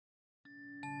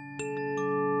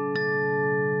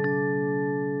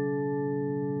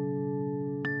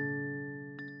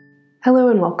Hello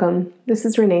and welcome. This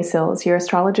is Renee Sills, your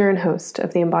astrologer and host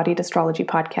of the Embodied Astrology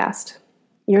podcast.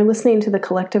 You're listening to the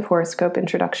collective horoscope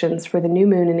introductions for the new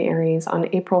moon in Aries on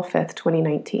April 5th,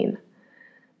 2019.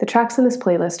 The tracks in this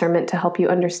playlist are meant to help you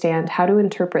understand how to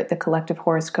interpret the collective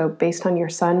horoscope based on your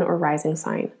sun or rising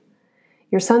sign.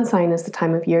 Your sun sign is the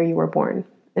time of year you were born.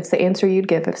 It's the answer you'd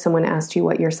give if someone asked you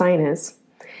what your sign is.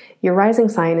 Your rising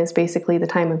sign is basically the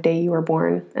time of day you were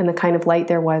born and the kind of light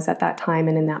there was at that time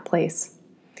and in that place.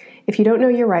 If you don't know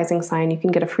your rising sign, you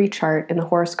can get a free chart in the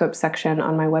horoscope section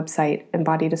on my website,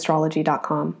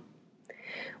 embodiedastrology.com.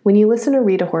 When you listen or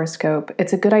read a horoscope,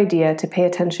 it's a good idea to pay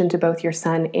attention to both your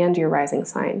sun and your rising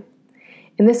sign.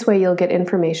 In this way, you'll get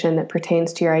information that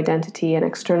pertains to your identity and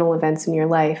external events in your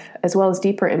life, as well as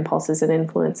deeper impulses and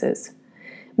influences.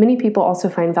 Many people also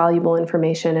find valuable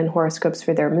information in horoscopes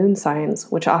for their moon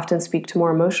signs, which often speak to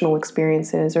more emotional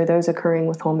experiences or those occurring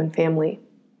with home and family.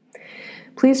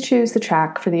 Please choose the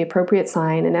track for the appropriate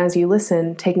sign, and as you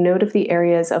listen, take note of the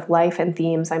areas of life and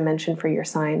themes I mentioned for your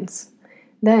signs.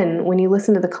 Then, when you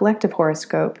listen to the collective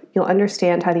horoscope, you'll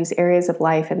understand how these areas of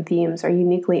life and themes are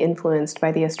uniquely influenced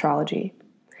by the astrology.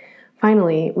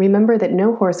 Finally, remember that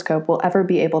no horoscope will ever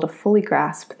be able to fully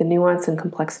grasp the nuance and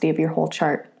complexity of your whole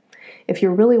chart. If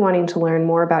you're really wanting to learn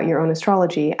more about your own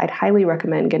astrology, I'd highly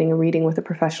recommend getting a reading with a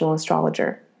professional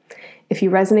astrologer. If you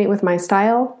resonate with my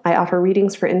style, I offer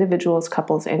readings for individuals,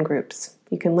 couples, and groups.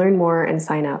 You can learn more and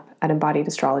sign up at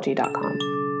embodiedastrology.com.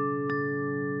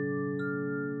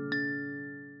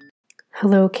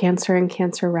 Hello, Cancer and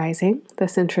Cancer rising.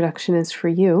 This introduction is for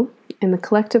you. In the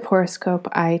collective horoscope,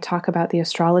 I talk about the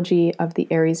astrology of the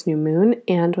Aries new moon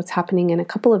and what's happening in a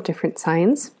couple of different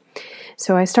signs.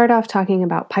 So I start off talking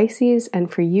about Pisces, and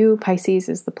for you, Pisces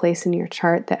is the place in your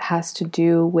chart that has to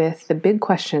do with the big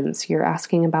questions you're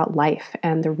asking about life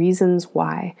and the reasons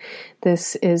why.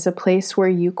 This is a place where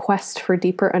you quest for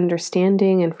deeper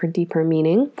understanding and for deeper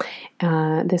meaning.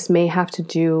 This may have to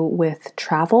do with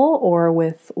travel or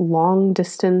with long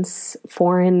distance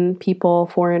foreign people,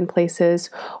 foreign places,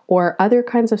 or other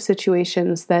kinds of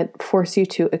situations that force you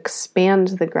to expand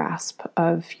the grasp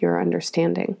of your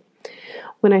understanding.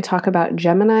 When I talk about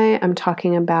Gemini, I'm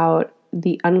talking about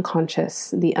the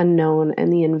unconscious, the unknown,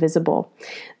 and the invisible.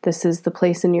 This is the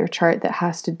place in your chart that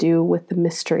has to do with the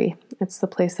mystery. It's the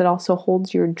place that also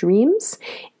holds your dreams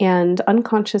and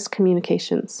unconscious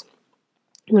communications.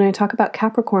 When I talk about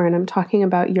Capricorn, I'm talking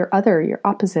about your other, your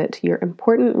opposite, your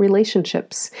important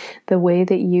relationships, the way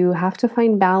that you have to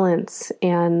find balance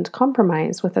and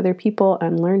compromise with other people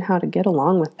and learn how to get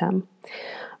along with them.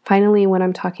 Finally, when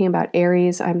I'm talking about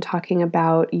Aries, I'm talking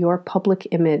about your public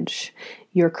image,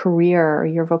 your career,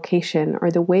 your vocation,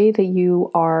 or the way that you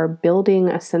are building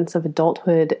a sense of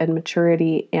adulthood and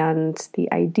maturity and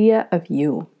the idea of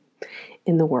you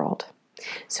in the world.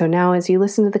 So now as you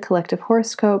listen to the collective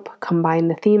horoscope, combine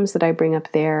the themes that I bring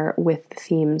up there with the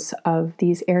themes of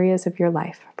these areas of your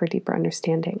life for deeper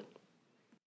understanding.